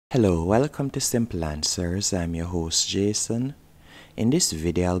Hello, welcome to Simple Answers. I'm your host Jason. In this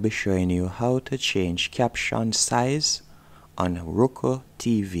video, I'll be showing you how to change caption size on Roku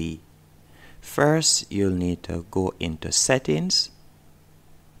TV. First, you'll need to go into settings.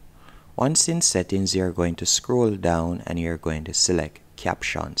 Once in settings, you're going to scroll down and you're going to select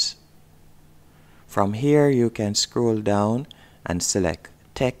captions. From here, you can scroll down and select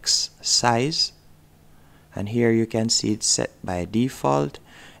text size. And here you can see it's set by default.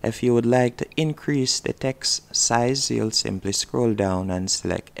 If you would like to increase the text size, you'll simply scroll down and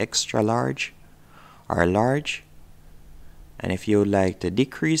select extra large or large. And if you would like to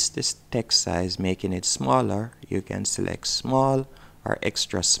decrease this text size, making it smaller, you can select small or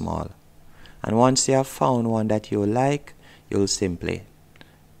extra small. And once you have found one that you like, you'll simply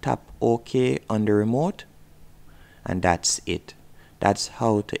tap OK on the remote, and that's it. That's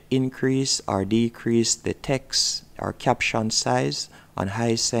how to increase or decrease the text or caption size on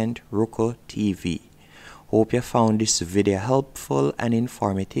Hisense Roku TV. Hope you found this video helpful and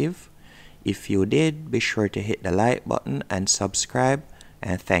informative. If you did, be sure to hit the like button and subscribe,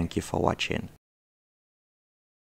 and thank you for watching.